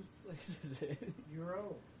 Whose place is it? Your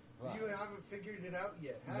own. Wow. You haven't figured it out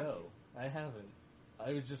yet, have No, I haven't.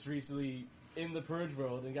 I was just recently in the Purge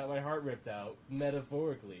world and got my heart ripped out,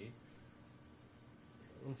 metaphorically.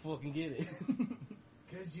 And fucking get it.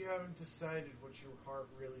 Because you haven't decided what your heart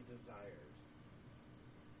really desires.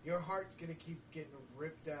 Your heart's going to keep getting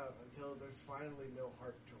ripped out until there's finally no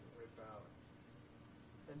heart to rip out.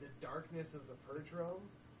 And the darkness of the Purge realm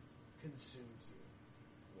consumes you.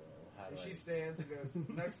 Well, how And do she I... stands and goes,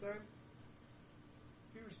 "Next time,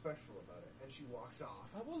 be respectful about it." And she walks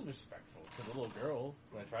off. I was respectful to the little girl,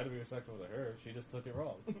 and I tried to be respectful to her. She just took it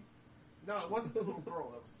wrong. No, it wasn't the little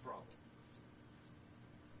girl that was the problem.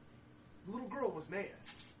 The little girl was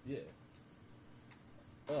Naeus. Yeah.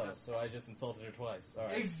 Oh, so I just insulted her twice. All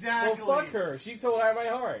right. Exactly. Well, fuck her. She tore out my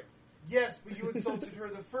heart. Yes, but you insulted her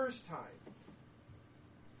the first time.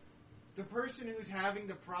 The person who's having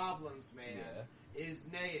the problems, man, is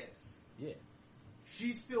Naeus. Yeah.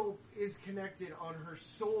 She still is connected on her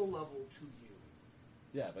soul level to you.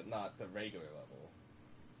 Yeah, but not the regular level.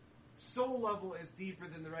 Soul level is deeper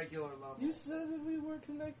than the regular level. You said that we were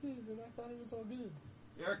connected, and I thought it was all good.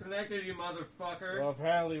 You're connected, you motherfucker. Well,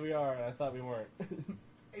 apparently we are, and I thought we weren't.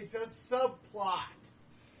 It's a subplot.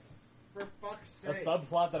 For fuck's A sake.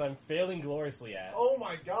 subplot that I'm failing gloriously at. Oh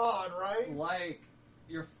my god, right? Like,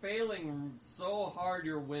 you're failing so hard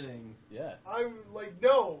you're winning. Yeah. I'm like,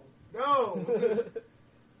 no. No,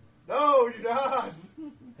 you're not.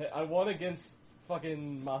 Hey, I won against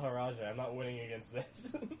fucking Maharaja. I'm not winning against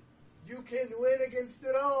this. You can win against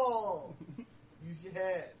it all. Use your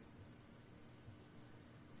head.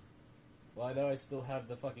 Well, I know I still have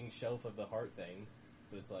the fucking shelf of the heart thing,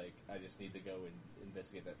 but it's like, I just need to go and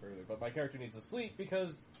investigate that further. But my character needs to sleep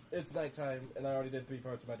because it's nighttime, and I already did 3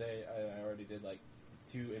 parts of my day. I already did, like,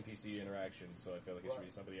 2 NPC interactions, so I feel like it should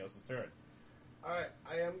be somebody else's turn. Alright,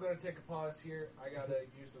 I am going to take a pause here. I gotta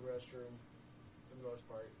use the restroom for the most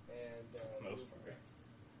part. And, Most part.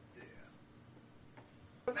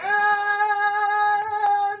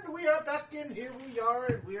 And we are back in. Here we are,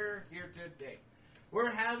 and we're here today. We're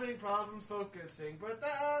having problems focusing, but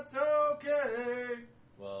that's okay.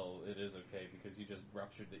 Well, it is okay, because you just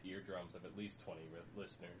ruptured the eardrums of at least 20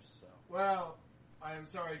 listeners, so... Well, I am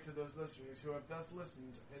sorry to those listeners who have thus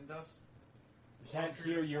listened and thus Can't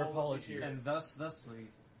hear your apology. And thusly.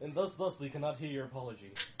 And thusly cannot hear your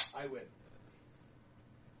apology. I win.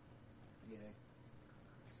 Yay.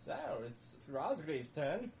 So, it's Rosgrave's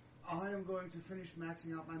turn. I am going to finish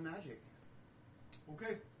maxing out my magic.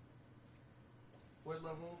 Okay. What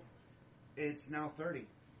level? It's now 30.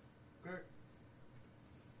 Okay.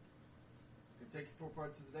 Can take you 4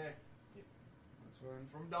 parts of the day. That's one.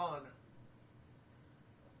 From dawn.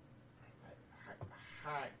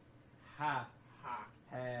 Hi. Ha. Ha.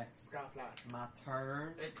 Hey. Skyflash. My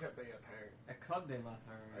turn. It could be your turn. It could be my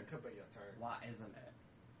turn. It could be your turn. Why isn't it?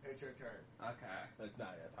 It's your turn. Okay. That's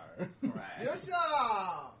not your turn. Right.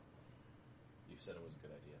 Yosha! You said it was a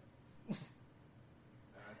good idea.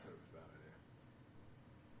 I said it was a bad idea.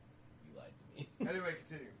 You lied to me. Anyway,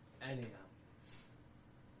 continue. Anyhow.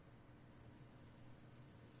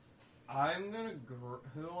 I'm gonna...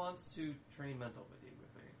 who wants to train mental with you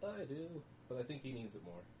with me? I do, but I think he needs it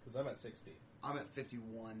more because I'm at 60. I'm at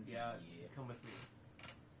 51. Yeah, come with me.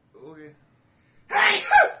 Okay.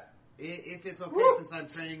 If it's okay, since I'm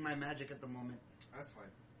training my magic at the moment. That's fine.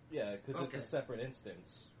 Yeah, because it's Okay. a separate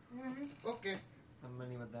instance. Okay. How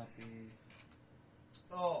many would that be?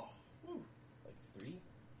 Oh, Like 3,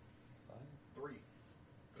 5. 3.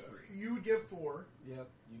 You would get 4. Yep.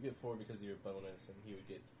 You get 4 because of your bonus, and he would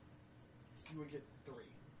get. You would get 3.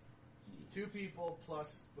 2 people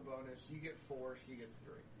plus the bonus. You get 4. He gets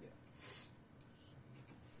 3. Yeah.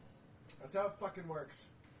 That's how it fucking works.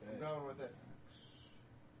 I'm Yeah. going with it.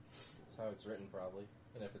 That's how it's written, probably.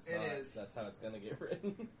 And if it's It not, is. that's how it's gonna get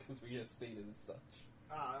written because we just stated as such.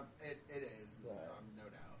 It is. Right. No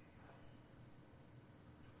doubt.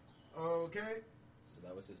 Okay. So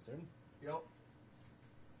that was his turn. Yep.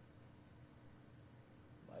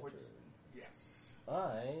 My Which- turn. Yes.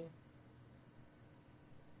 I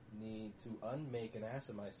need to unmake an ass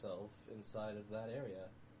of myself inside of that area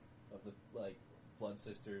of the Blood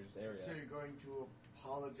Sisters area. So you're going to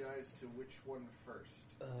apologize to which one first?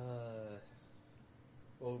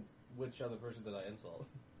 Well, which other person did I insult?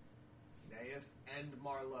 Naeus and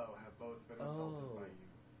Marlowe have both been insulted Oh. by you.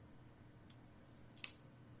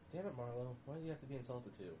 Damn it, Marlo! Why do you have to be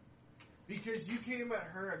insulted too? Because you came at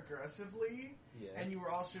her aggressively, Yeah. and you were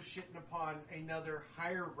also shitting upon another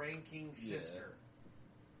higher-ranking Yeah. sister.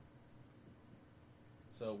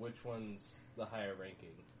 So which one's the higher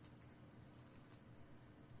ranking?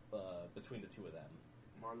 Between the two of them.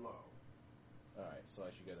 Marlowe. Alright, so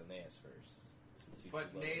I should go to Naeus first. Since he's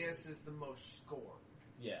But below Naeus me. is the most scorned.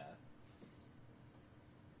 Yeah.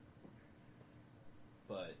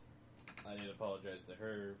 But I need to apologize to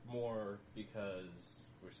her more because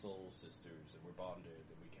we're soul sisters and we're bonded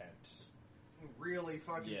and we can't. Really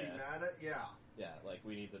fucking be Yeah. mad at? Yeah. Yeah, like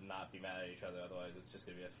we need to not be mad at each other, otherwise it's just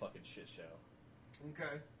gonna be a fucking shit show.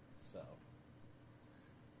 Okay. So.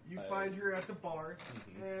 You I- find her at the bar,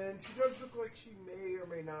 Mhm. and she does look like she may or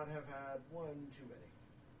may not have had one too many.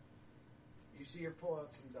 You see her pull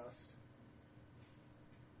out some dust.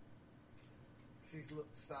 She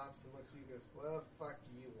stops and looks at you and goes, "Well, fuck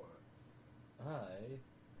you want." I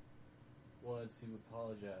wanted to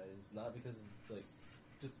apologize, not because,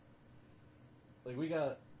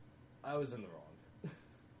 I was in the wrong.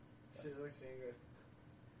 She looks at you and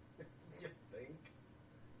goes, "You think?"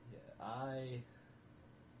 Yeah, I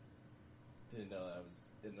didn't know that I was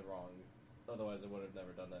in the wrong. Otherwise, I would have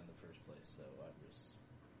never done that in the first place. So I'm just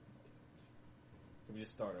can we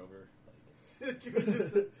just start over?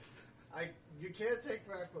 You can't take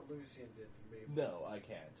back what Lucian did to me. No, I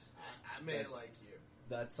can't. I may That's- like you.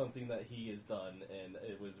 That's something that he has done, and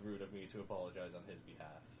it was rude of me to apologize on his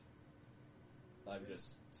behalf. I'm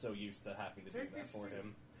just so used to having to do Take that your for seat.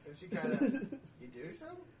 him. And she kind of, you do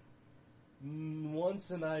something? Once,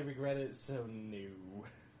 and I regret it, so no.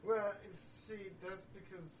 Well, see, that's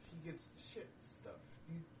because he gets the shit stuff.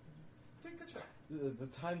 You take a try. The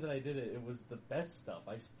time that I did it, it was the best stuff.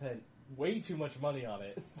 I spent way too much money on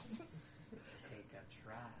it. Take a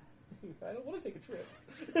try. I don't want to take a trip.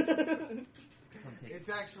 Come take It's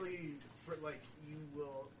actually for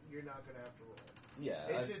you're not gonna have to roll. Yeah,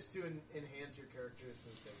 It's just to enhance your character's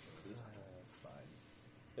sensation. fine.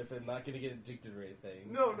 If I'm not gonna get addicted or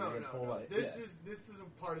anything, No. I'm gonna pull my- This yeah. is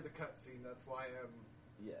a part of the cutscene. That's why I'm.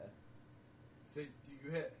 Yeah, Say, do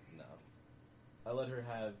you hit? no. I let her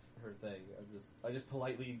have her thing. I just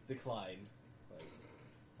politely declined. Like,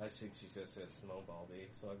 I think she's just gonna snowball me,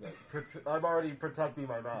 so I'm like, I'm already protecting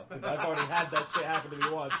my mouth because I've already had that shit happen to me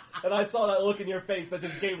once, and I saw that look in your face that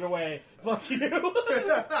just gave it away. Fuck you.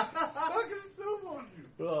 Fucking snowballed you.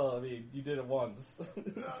 Well, I mean, you did it once.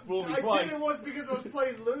 Fooled me I twice. did it once because I was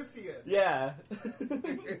playing Lucian. Yeah.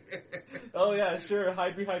 Oh yeah, sure.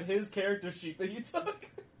 Hide behind his character sheet that you took.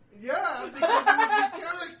 Yeah, because it was the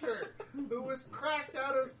character who was cracked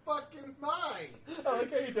out of his fucking mind. I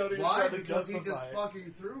like how you don't even Why? try to Because he justify just it.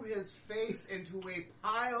 fucking threw his face into a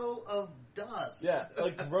pile of dust. Yeah,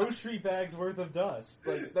 like grocery bags worth of dust.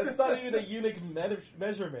 Like that's not even a unique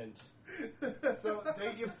measurement. So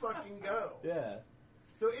there you fucking go. Yeah.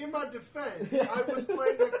 So in my defense, I was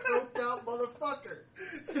playing a coked out motherfucker.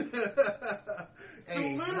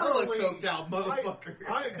 Hey, So you're a literally, coked out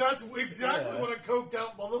motherfucker. that's exactly Yeah. what a coked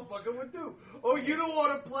out motherfucker would do. Oh, you don't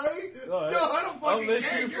want to play? All right. No, I don't I'll fucking make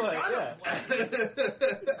care. you You're play, gonna yeah. play.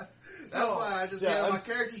 That's why I just Yeah, made I'm my s-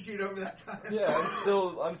 character sheet over that time. Yeah,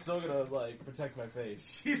 I'm still gonna like protect my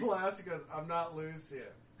face. She laughs and goes, "I'm not Lucia.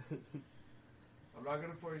 I'm not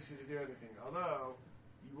going to force you to do anything. Although,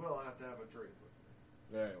 you will have to have a drink with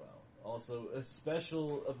me." Very well. Also, a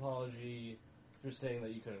special apology for saying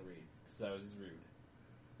that you couldn't read, because that was rude.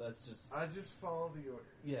 That's just... I just follow the orders.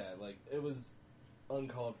 Yeah, like, it was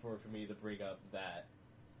uncalled for me to bring up that.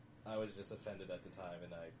 I was just offended at the time,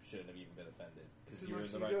 and I shouldn't have even been offended. Because you were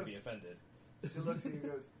in the right to be offended. She looks at you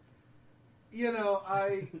and goes, you know,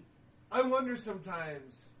 I wonder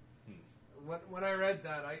sometimes, when I read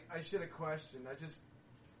that, I should have questioned. I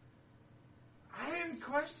didn't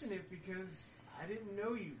question it because I didn't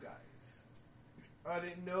know you guys. I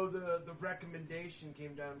didn't know the recommendation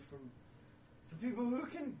came down from some people who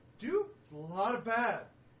can do a lot of bad,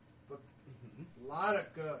 but a lot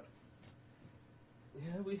of good.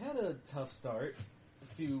 Yeah, we had a tough start. A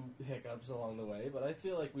few hiccups along the way, but I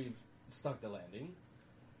feel like we've stuck the landing.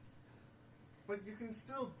 But you can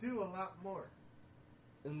still do a lot more.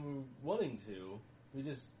 And we're wanting to. We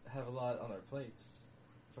just have a lot on our plates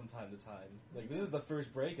from time to time. Like, this is the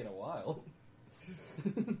first break in a while.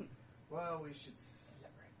 Well, we should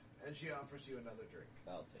celebrate. And she offers you another drink.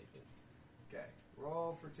 I'll take it. Okay.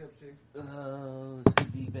 Roll for tipsy. This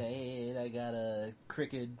could be bad. I got a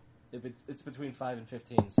crooked. If it's between 5 and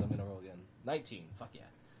 15, so I'm gonna roll again. 19. Fuck yeah.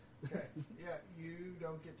 Okay. Yeah, you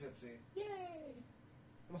don't get tipsy. Yay!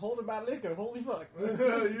 I'm holding my liquor. Holy fuck.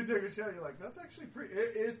 You take a shot. You're like, that's actually pretty.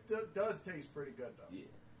 It does taste pretty good, though. Yeah.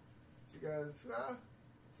 She goes,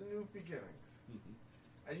 it's a new beginnings.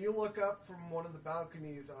 Mm-hmm. And you look up from one of the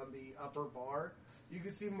balconies on the upper bar. You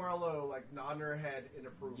can see Marlo, like, nodding her head in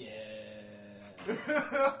approval. Yeah.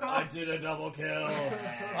 I did a double kill.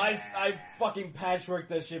 I fucking patchworked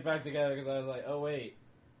that shit back together because I was like, oh wait,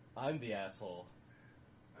 I'm the asshole.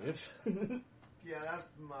 Oops. Yeah, that's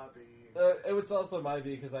my B. It was also my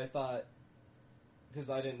B because I thought, because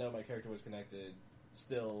I didn't know my character was connected.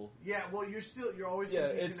 Still. Yeah, well, you're always going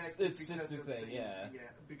to be connected. It's sister thing. Yeah,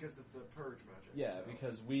 because of the purge magic. Yeah, so.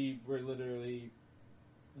 because we were literally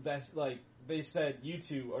they said you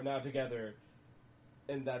two are now together,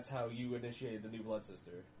 and that's how you initiated the new blood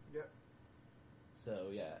sister. Yep. So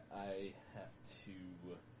yeah, I have to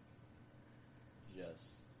just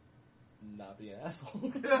not be an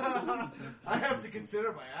asshole. I have to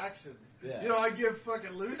consider my actions. Yeah. You know, I give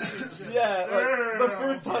fucking Lucy and shit. Yeah, like, the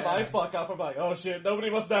first time I fuck up, I'm like, oh shit, nobody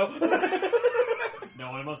must know.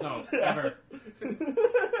 No one must know, ever.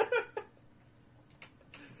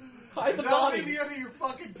 Hide the That'll body. be the end of your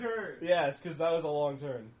fucking turn. Yes, because that was a long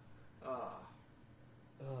turn. Ah.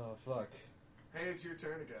 Oh, fuck. Hey, it's your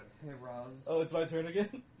turn again. Hey, Roz. Oh, it's my turn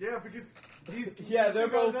again? Yeah, because they're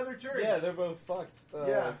got both another turn. Yeah, they're both fucked.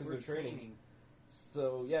 Yeah, because they're training.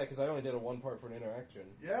 So yeah, because I only did a one part for an interaction,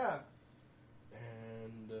 Yeah.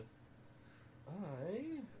 and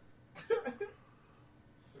I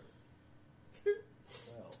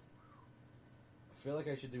well, I feel like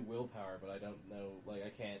I should do willpower, but I don't know. Like I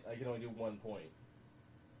can't. I can only do 1 point,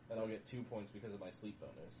 and I'll get 2 points because of my sleep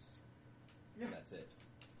bonus. Yeah. And that's it.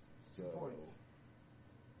 2 points.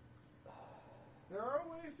 There are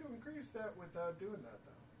ways to increase that without doing that,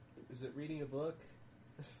 though. Is it reading a book?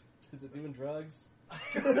 Is it doing drugs?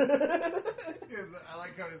 I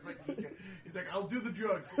like how he's like, I'll do the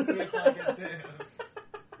drugs if I get this.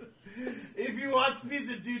 If he wants me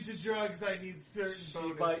to do the drugs, I need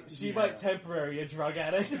certain bonuses. She might temporary a drug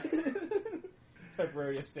addict.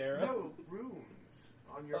 Temporary a Sarah. No, runes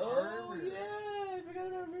on your Oh, armor. yeah, I forgot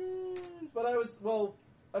about runes. But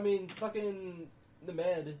fucking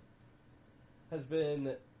Nemid has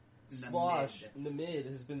been sloshed. Nemid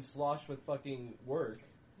has been sloshed with fucking work.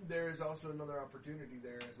 There is also another opportunity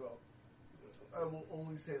there as well. I will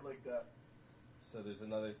only say it like that. So there's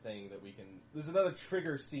another thing that we can... There's another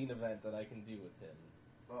trigger scene event that I can do with him.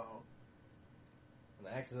 Oh. And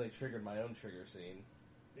I accidentally triggered my own trigger scene.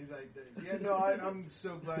 He's like, yeah, no, I'm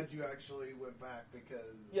so glad you actually went back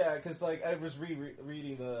because... Yeah, because, like, I was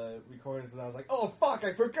reading the recordings and I was like, oh, fuck,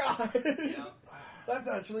 I forgot! Yeah. That's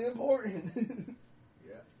actually important!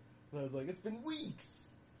 Yeah. And I was like, it's been weeks!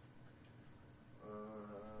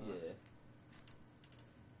 Yeah.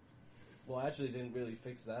 Well, I actually didn't really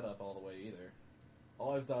fix that up all the way either.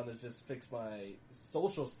 All I've done is just fix my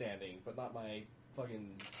social standing, but not my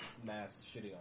fucking mass shitting